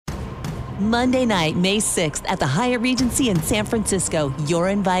Monday night, May 6th at the Hyatt Regency in San Francisco. You're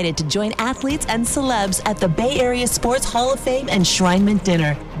invited to join athletes and celebs at the Bay Area Sports Hall of Fame Enshrinement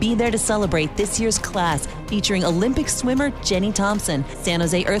Dinner. Be there to celebrate this year's class, featuring Olympic swimmer Jenny Thompson, San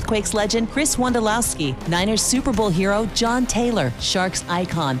Jose Earthquakes legend Chris Wondolowski, Niners Super Bowl hero John Taylor, Sharks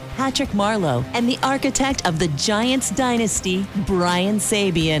icon Patrick Marleau, and the architect of the Giants dynasty, Brian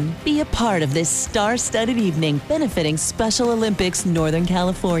Sabian. Be a part of this star-studded evening benefiting Special Olympics Northern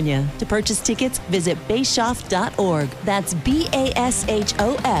California. To purchase tickets, visit bashoff.org. That's BASHOF.org.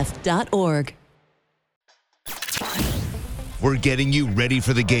 We're getting you ready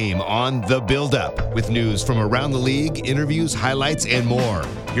for the game on The Build-Up with news from around the league, interviews, highlights, and more.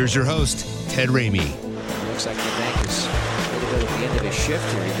 Here's your host, Ted Ramey. Looks like LeBanc is a little bit at the end of his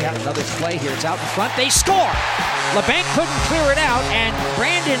shift here. He got another play here. It's out in front. They score! LeBanc couldn't clear it out, and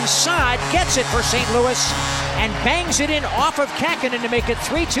Brandon Saad gets it for St. Louis and bangs it in off of Kähkönen to make it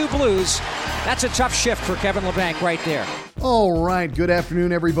 3-2 Blues. That's a tough shift for Kevin LeBanc right there. All right, good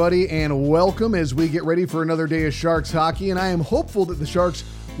afternoon, everybody, and welcome as we get ready for another day of Sharks hockey. And I am hopeful that the Sharks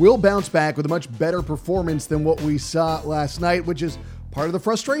will bounce back with a much better performance than what we saw last night, which is part of the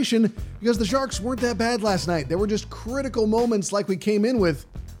frustration because the Sharks weren't that bad last night. There were just critical moments like we came in with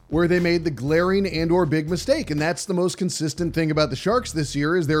where they made the glaring and or big mistake. And that's the most consistent thing about the Sharks this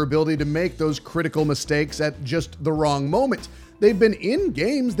year is their ability to make those critical mistakes at just the wrong moment. They've been in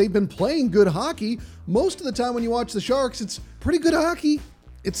games. They've been playing good hockey. Most of the time when you watch the Sharks, it's pretty good hockey.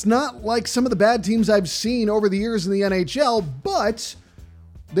 It's not like some of the bad teams I've seen over the years in the NHL, but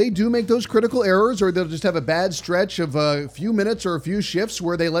they do make those critical errors, or they'll just have a bad stretch of a few minutes or a few shifts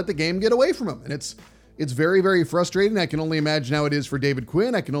where they let the game get away from them. And it's very, very frustrating. I can only imagine how it is for David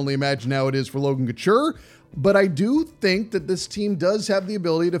Quinn. I can only imagine how it is for Logan Couture. But I do think that this team does have the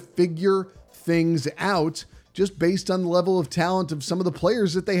ability to figure things out just based on the level of talent of some of the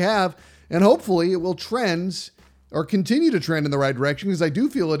players that they have. And hopefully it will trend or continue to trend in the right direction, because I do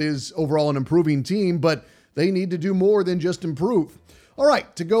feel it is overall an improving team, but they need to do more than just improve. All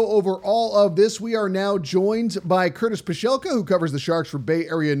right, to go over all of this, we are now joined by Curtis Pachelka, who covers the Sharks for Bay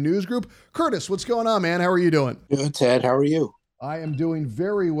Area News Group. Curtis, what's going on, man? How are you doing? Good, Ted. How are you? I am doing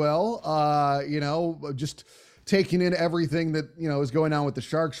very well. Just taking in everything that, is going on with the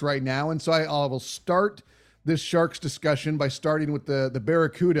Sharks right now. And so I will start this Sharks discussion by starting with the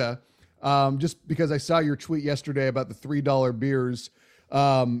Barracuda, just because I saw your tweet yesterday about the $3 beers.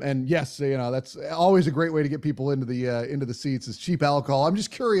 And yes, that's always a great way to get people into the seats is cheap alcohol. I'm just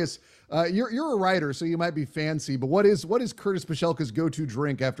curious. You're a writer, so you might be fancy, but what is Curtis Pachelka's go-to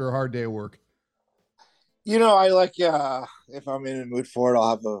drink after a hard day of work? I like if I'm in the mood for it, I'll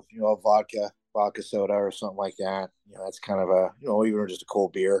have a vodka soda or something like that. That's kind of a even just a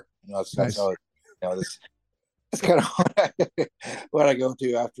cold beer. That's nice. How that's kind of what I go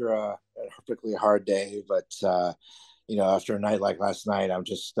to after a particularly hard day. But after a night like last night, I'm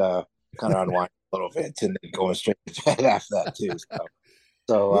just kind of unwinding a little bit and then going straight to bed after that too.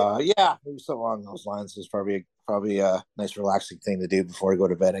 So maybe something along those lines is probably a nice relaxing thing to do before I go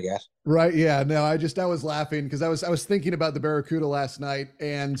to bed, I guess. Right. Yeah. No, I was laughing because I was thinking about the Barracuda last night,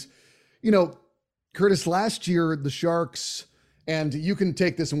 and Curtis, last year the Sharks, and you can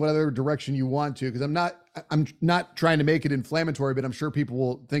take this in whatever direction you want to, because I'm not trying to make it inflammatory, but I'm sure people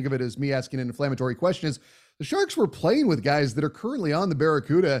will think of it as me asking an inflammatory question. Is the Sharks were playing with guys that are currently on the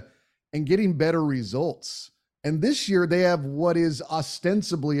Barracuda and getting better results. And this year they have what is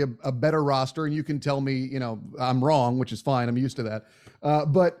ostensibly a better roster. And you can tell me, I'm wrong, which is fine. I'm used to that.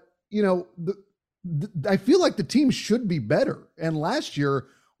 But I feel like the team should be better. And last year,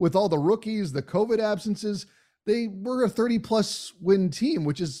 with all the rookies, the COVID absences, they were a 30-plus win team,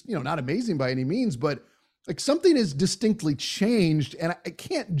 which is, not amazing by any means, but like something has distinctly changed. And it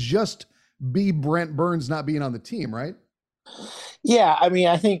can't just be Brent Burns not being on the team, right? Yeah, I mean,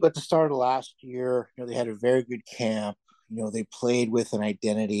 I think at the start of last year, they had a very good camp. They played with an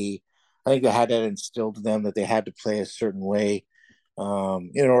identity. I think they had that instilled to them that they had to play a certain way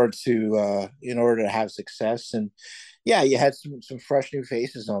in order to have success. And yeah, you had some fresh new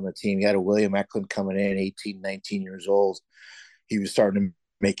faces on the team. You had a William Eklund coming in, 18, 19 years old. He was starting to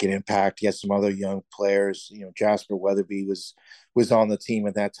make an impact. You had some other young players. Jasper Weatherby was on the team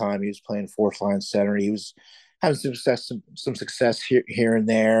at that time. He was playing fourth line center. He was having some success here and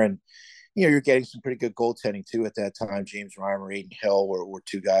there. And, you're getting some pretty good goaltending too at that time. James Reimer, Aiden Hill were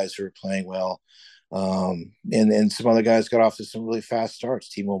two guys who were playing well. And some other guys got off to some really fast starts,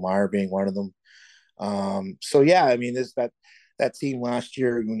 Timo Meier being one of them. I mean, that team last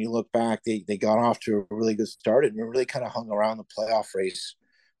year, when you look back, they got off to a really good start and really kind of hung around the playoff race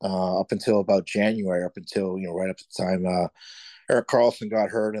up until about January, right up to the time Erik Karlsson got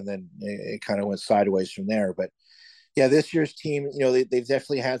hurt, and then it kind of went sideways from there. But yeah, this year's team, they've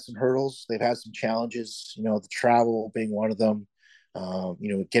definitely had some hurdles. They've had some challenges. The travel being one of them.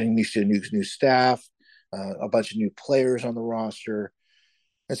 Getting used to new staff, a bunch of new players on the roster.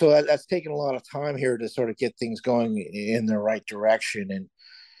 And so that's taken a lot of time here to sort of get things going in the right direction. And,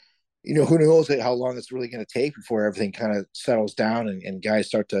 who knows how long it's really going to take before everything kind of settles down and guys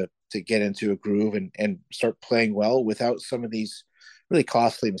start to get into a groove and start playing well without some of these really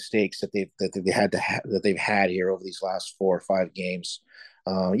costly mistakes that they've had here over these last 4 or 5 games.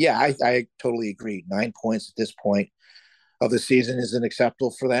 I totally agree. 9 points at this point of the season isn't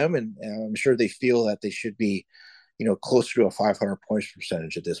acceptable for them, and I'm sure they feel that they should be, closer to a 500 points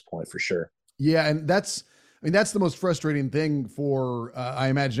percentage at this point for sure. Yeah, and that's the most frustrating thing for I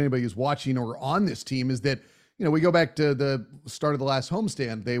imagine anybody who's watching or on this team is that we go back to the start of the last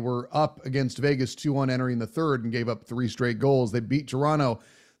homestand. They were up against Vegas 2-1 entering the third and gave up 3 straight goals. They beat Toronto.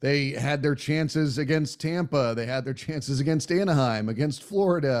 They had their chances against Tampa. They had their chances against Anaheim, against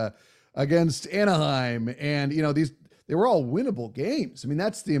Florida, against Anaheim, and they were all winnable games. I mean,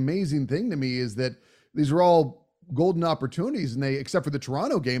 that's the amazing thing to me is that these were all golden opportunities, and except for the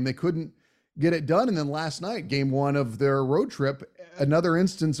Toronto game, they couldn't get it done. And then last night, game 1 of their road trip, another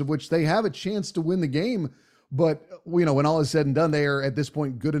instance of which they have a chance to win the game, but when all is said and done, they are at this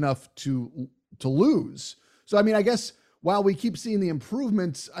point good enough to lose. So, I guess while we keep seeing the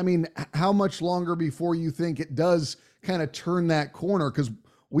improvements, how much longer before you think it does kind of turn that corner? Because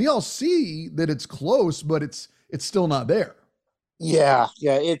we all see that it's close, but it's still not there. Yeah.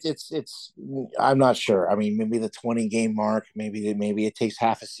 It's I'm not sure. Maybe the 20 game mark, maybe it takes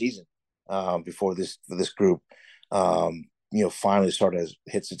half a season before this group, finally sort of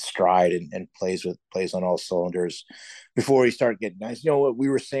hits its stride and plays on all cylinders before he start getting nice. What we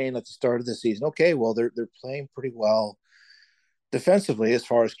were saying at the start of the season. Okay, well they're playing pretty well defensively as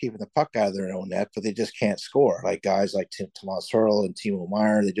far as keeping the puck out of their own net, but they just can't score. Like guys like Tomas Hertl and Timo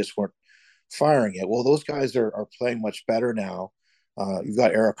Meier, they just weren't firing it. Well, those guys are playing much better now. You've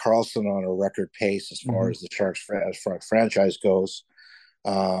got Erik Karlsson on a record pace as far as the Sharks franchise goes,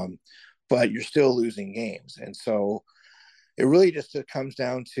 but you're still losing games, and so it really just comes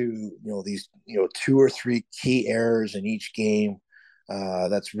down to these 2 or 3 key errors in each game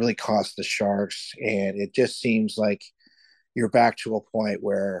that's really cost the Sharks, and it just seems like you're back to a point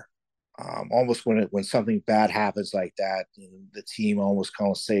where almost when something bad happens like that, the team almost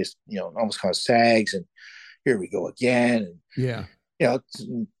kind of sags, and here we go again. And, yeah.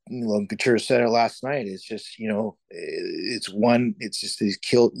 Couture said it last night. It's just, it's just these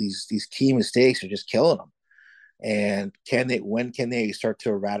key mistakes are just killing them. And when can they start to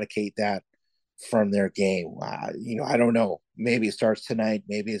eradicate that from their game? I don't know. Maybe it starts tonight.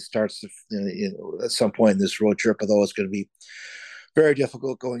 Maybe it starts at some point in this road trip, although it's going to be very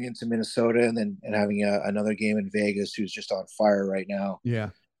difficult going into Minnesota and having another game in Vegas, who's just on fire right now. Yeah.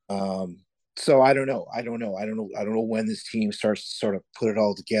 So I don't know. I don't know when this team starts to sort of put it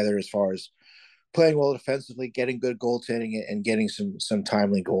all together as far as playing well defensively, getting good goaltending, and getting some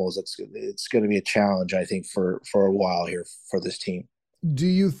timely goals. It's going to be a challenge, I think, for a while here for this team. Do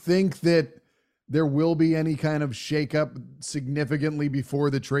you think that there will be any kind of shakeup significantly before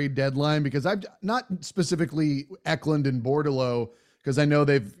the trade deadline? Because I've not specifically Eklund and Bordeleau, because I know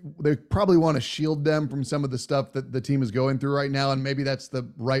they probably want to shield them from some of the stuff that the team is going through right now, and maybe that's the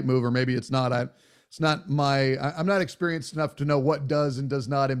right move, or maybe it's not. I'm not experienced enough to know what does and does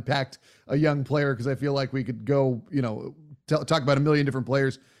not impact a young player, because I feel like we could go, talk about a million different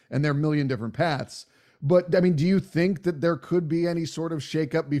players and their million different paths. But do you think that there could be any sort of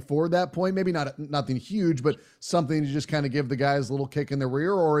shakeup before that point? Maybe not nothing huge, but something to just kind of give the guys a little kick in the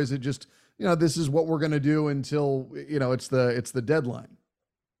rear, or is it just, this is what we're going to do until, it's the deadline?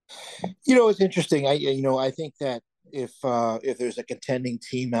 It's interesting. I think that if there's a contending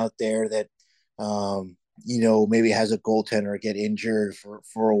team out there that, maybe has a goaltender get injured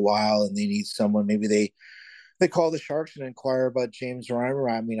for a while and they need someone, maybe they call the Sharks and inquire about James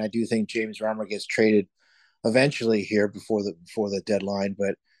Reimer. I do think James Reimer gets traded eventually here before the deadline,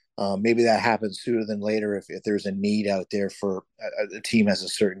 but maybe that happens sooner than later if there's a need out there for a team has a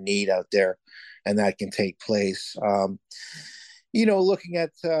certain need out there, and that can take place. Looking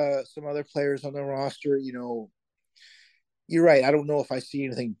at some other players on the roster, you're right. I don't know if I see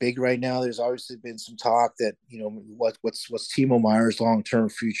anything big right now. There's obviously been some talk that, what's Timo Meier's long-term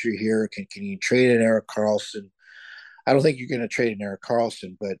future here? Can you trade an Erik Karlsson? I don't think you're going to trade an Erik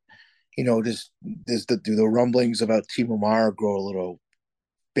Karlsson, but, do the rumblings about Timo Meier grow a little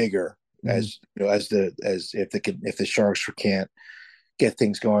bigger as if the Sharks can't get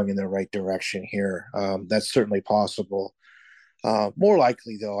things going in the right direction here. That's certainly possible. More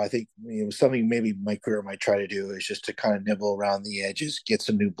likely, though, I think something maybe Mike Grier might try to do is just to kind of nibble around the edges, get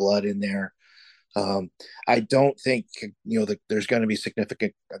some new blood in there. I don't think that there's going to be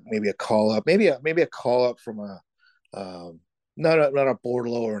significant, maybe a call up, maybe a call up from not a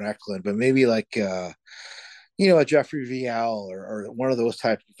Bordelot or an Eklund, but maybe like a Jeffrey Vial or one of those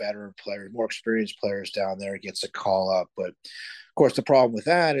types of veteran players, more experienced players down there gets a call up. But of course, the problem with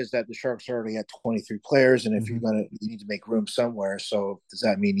that is that the Sharks already had 23 players, and if you need to make room somewhere. So does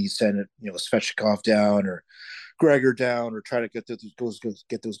that mean you send Svechnikov down or Gregor down, or try to get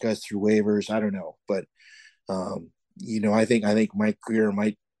those guys through waivers? I don't know, but I think Mike Grier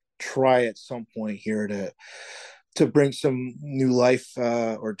might try at some point here to bring some new life,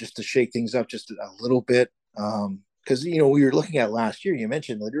 or just to shake things up just a little bit. Because we were looking at last year. You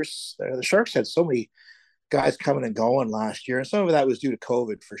mentioned the Sharks had so many guys coming and going last year, and some of that was due to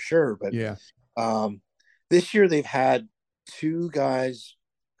COVID for sure. But yeah, this year they've had two guys,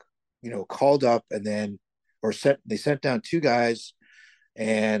 called up and then they sent down two guys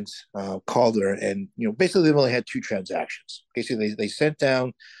and Calder, and basically they've only had two transactions. Basically, they sent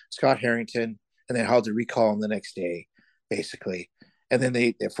down Scott Harrington and then had to recall him the next day, basically. And then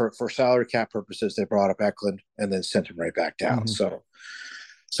they for salary cap purposes, they brought up Eklund and then sent him right back down. So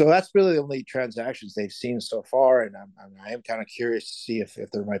that's really the only transactions they've seen so far, and I am kind of curious to see if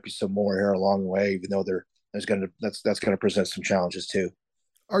there might be some more here along the way, even though that's going to present some challenges too.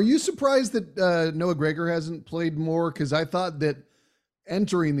 Are you surprised that Noah Gregor hasn't played more? Because I thought that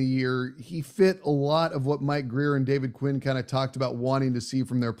entering the year, he fit a lot of what Mike Grier and David Quinn kind of talked about wanting to see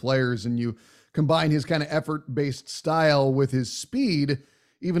from their players, and you combine his kind of effort-based style with his speed.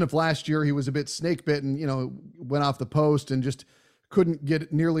 Even if last year he was a bit snake-bitten, went off the post and just couldn't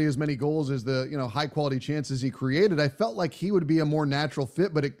get nearly as many goals as the high-quality chances he created, I felt like he would be a more natural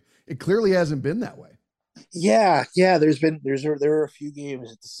fit, but it clearly hasn't been that way. Yeah. There were a few games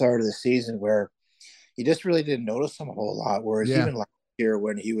at the start of the season where you just really didn't notice him a whole lot. Whereas even last year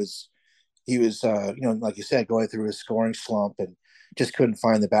when he was like you said, going through his scoring slump and just couldn't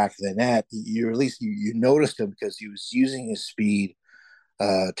find the back of the net, you noticed him because he was using his speed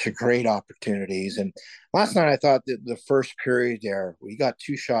to create opportunities. And last night I thought that the first period there, he got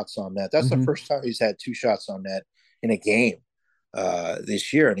two shots on net. That's the first time he's had two shots on net in a game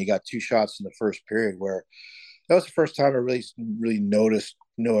this year, and he got two shots in the first period. Where that was the first time I really noticed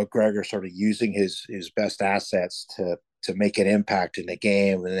Noah Gregor sort of using his best assets to make an impact in the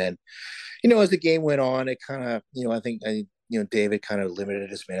game. And then as the game went on, it kind of I think David kind of limited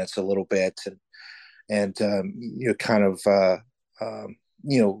his minutes a little bit, and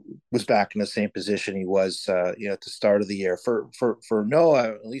was back in the same position he was at the start of the year. For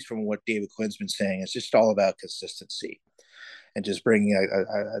Noah, at least from what David Quinn's been saying, it's just all about consistency and just bringing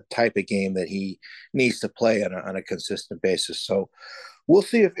a type of game that he needs to play on a consistent basis. So we'll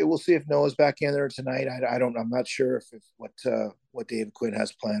see if Noah's back in there tonight. I'm not sure if what David Quinn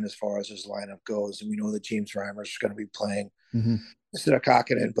has planned as far as his lineup goes. And we know that James Reimer is going to be playing instead of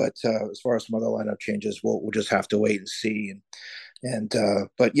Kakinen, but as far as some other lineup changes, we'll just have to wait and see.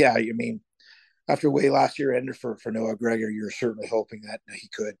 But yeah, I mean, after way last year ended for Noah Gregor, you're certainly hoping that he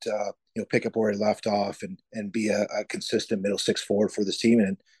could pick up where he left off and be a consistent middle six forward for this team,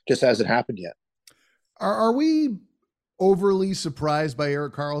 and just hasn't happened yet. Are we overly surprised by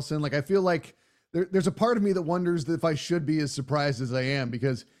Erik Karlsson? Like, I feel like there's a part of me that wonders if I should be as surprised as I am,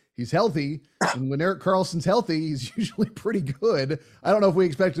 because he's healthy, and when Erik Karlsson's healthy, he's usually pretty good. I don't know if we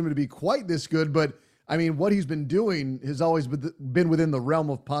expect him to be quite this good, but I mean, what he's been doing has always been within the realm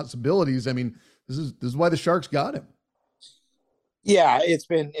of possibilities. I mean, this is why the Sharks got him. Yeah, it's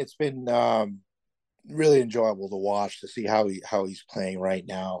been really enjoyable to watch, to see how he's playing right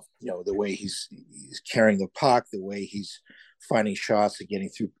now. The way he's carrying the puck, the way he's finding shots and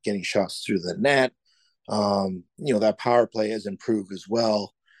getting shots through the net. That power play has improved as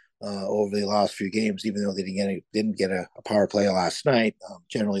well over the last few games, even though they didn't get a power play last night.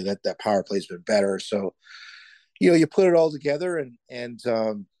 Generally, that power play has been better. So, you put it all together, and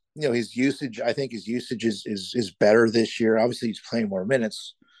his usage. I think his usage is better this year. Obviously, he's playing more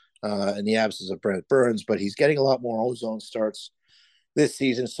minutes in the absence of Brent Burns, but he's getting a lot more ozone starts this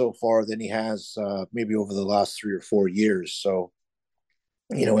season so far than he has maybe over the last 3 or 4 years. So,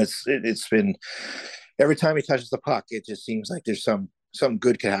 it's been, every time he touches the puck, it just seems like there's something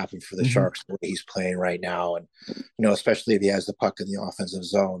good could happen for the Sharks the way he's playing right now. And, especially if he has the puck in the offensive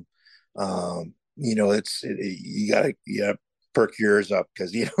zone, you gotta perk your ears up,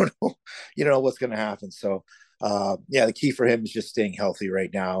 because you don't know what's going to happen. So, the key for him is just staying healthy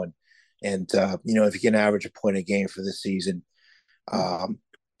right now. And if he can average a point a game for this season,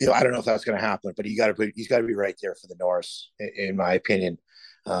 I don't know if that's going to happen, but he's got to be right there for the Norse, in my opinion.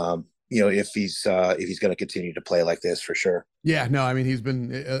 If he's going to continue to play like this, for sure. Yeah, no, I mean, he's been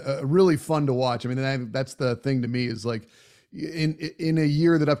really fun to watch. I mean, that's the thing to me is like in a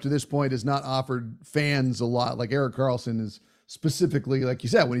year that up to this point has not offered fans a lot. Like Erik Karlsson is specifically, like you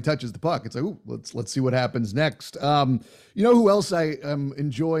said, when he touches the puck, it's like, ooh, let's see what happens next. Who else I am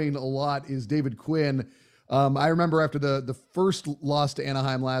enjoying a lot is David Quinn. I remember after the first loss to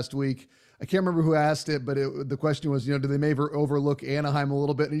Anaheim last week, I can't remember who asked it, but the question was, do they maybe overlook Anaheim a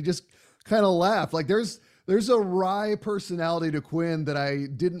little bit? And he just kind of laughed. Like there's a wry personality to Quinn that I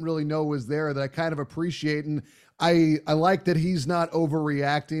didn't really know was there that I kind of appreciate. And I like that he's not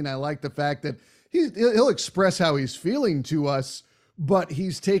overreacting. I like the fact that he'll express how he's feeling to us, but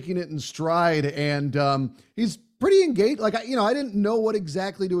he's taking it in stride, and he's pretty engaged. Like, I didn't know what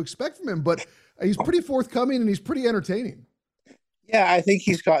exactly to expect from him, but he's pretty forthcoming and he's pretty entertaining. Yeah, I think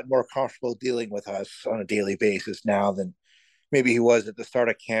he's gotten more comfortable dealing with us on a daily basis now than maybe he was at the start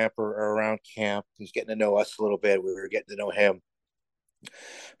of camp or around camp. He's getting to know us a little bit. We were getting to know him.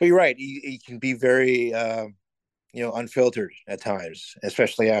 But you're right. He can be very, unfiltered at times,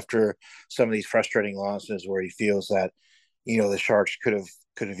 especially after some of these frustrating losses where he feels that, the Sharks could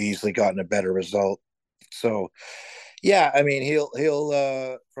have easily gotten a better result. So, yeah, I mean, he'll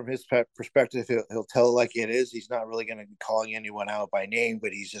from his perspective, he'll tell it like it is. He's not really going to be calling anyone out by name,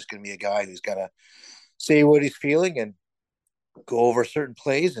 but he's just going to be a guy who's going to say what he's feeling and go over certain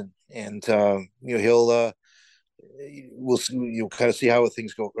plays, and he'll we'll see, kind of see how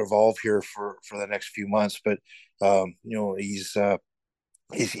things evolve here for the next few months. But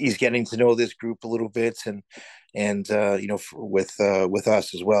he's getting to know this group a little bit, and with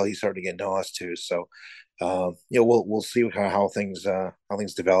us as well, he's starting to get to know us too. So we'll see kind of how things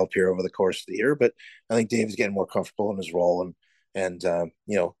develop here over the course of the year. But I think Dave's getting more comfortable in his role, and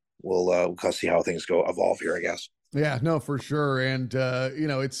we'll kind of see how things evolve here, I guess. Yeah, no, for sure. And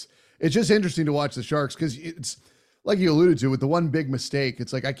it's just interesting to watch the Sharks because it's like you alluded to with the one big mistake.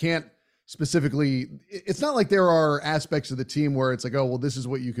 It's like I can't specifically. It's not like there are aspects of the team where it's like, oh well, this is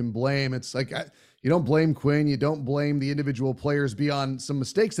what you can blame. It's like you don't blame Quinn, you don't blame the individual players beyond some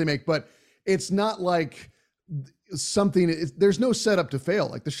mistakes they make, but it's not like there's no setup to fail.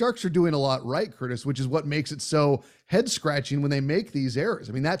 Like the Sharks are doing a lot right, Curtis, which is what makes it so head scratching when they make these errors.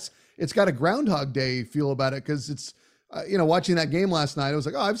 I mean, it's got a Groundhog Day feel about it because it's, watching that game last night, I was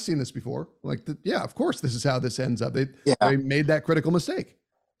like, oh, I've seen this before. Like, yeah, of course, this is how this ends up. They made that critical mistake.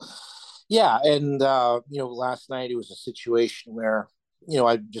 Yeah. And, last night it was a situation where,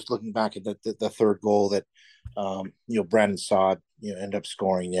 I'm just looking back at the third goal that, Brandon Saad, ended up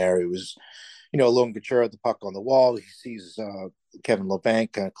scoring there. It was, Logan Couture had the puck on the wall. He sees Kevin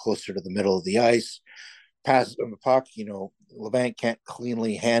Labanc kind of closer to the middle of the ice, passes him the puck. Labanc can't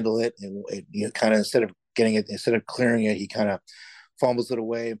cleanly handle it, and kind of instead of clearing it, he kind of fumbles it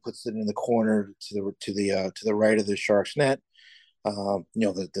away and puts it in the corner to the right of the Sharks net.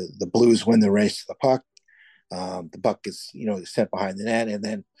 The Blues win the race to the puck. The puck is sent behind the net, and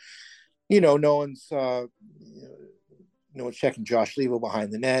then no one's checking Josh Leivo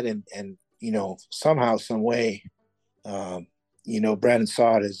behind the net, and somehow, some way, Brandon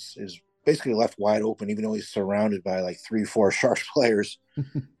Saad is basically left wide open, even though he's surrounded by like 3-4 Sharks players.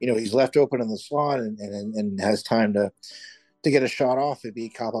 He's left open in the slot and has time to get a shot off. It'd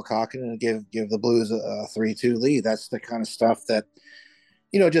be Kaapo Kähkönen and give the Blues a 3-2 lead. That's the kind of stuff that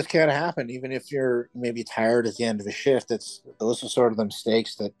just can't happen. Even if you're maybe tired at the end of a shift, those are sort of the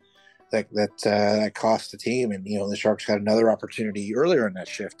mistakes that cost the team. And the Sharks had another opportunity earlier in that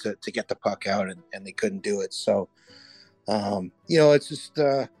shift to get the puck out, and they couldn't do it. So it's just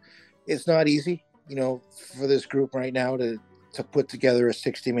it's not easy for this group right now to put together a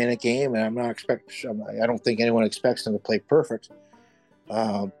 60-minute game, and I don't think anyone expects them to play perfect,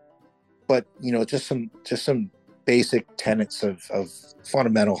 but just some basic tenets of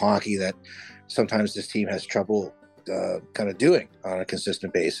fundamental hockey that sometimes this team has trouble kind of doing on a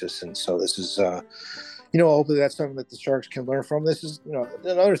consistent basis. And so this is hopefully that's something that the Sharks can learn from. This is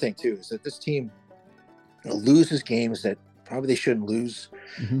another thing too, is that this team loses games that probably they shouldn't lose,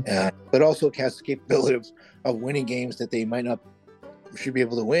 but also has the capability of winning games that they should be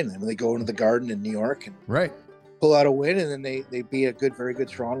able to win. And when they go into the Garden in New York and pull out a win, and then they beat a very good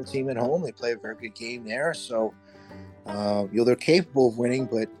Toronto team at home, they play a very good game there. So they're capable of winning,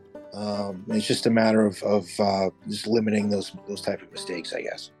 but it's just a matter of just limiting those type of mistakes, I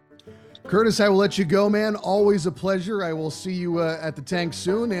guess. Curtis, I will let you go, man. Always a pleasure. I will see you at the tank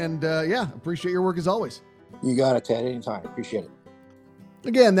soon, and appreciate your work as always. You got it, Ted. Anytime. Appreciate it.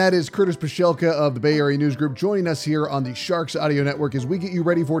 Again, that is Curtis Pachelka of the Bay Area News Group joining us here on the Sharks Audio Network as we get you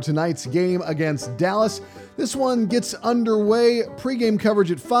ready for tonight's game against Dallas. This one gets underway. Pre-game coverage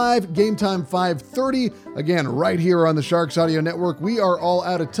at 5, game time 5:30. Again, right here on the Sharks Audio Network. We are all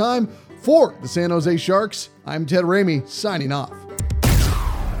out of time. For the San Jose Sharks, I'm Ted Ramey, signing off.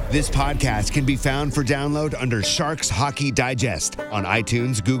 This podcast can be found for download under Sharks Hockey Digest on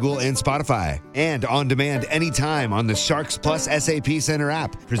iTunes, Google, and Spotify, and on demand anytime on the Sharks Plus SAP Center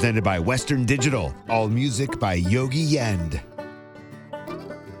app, presented by Western Digital. All music by Yogi Yend.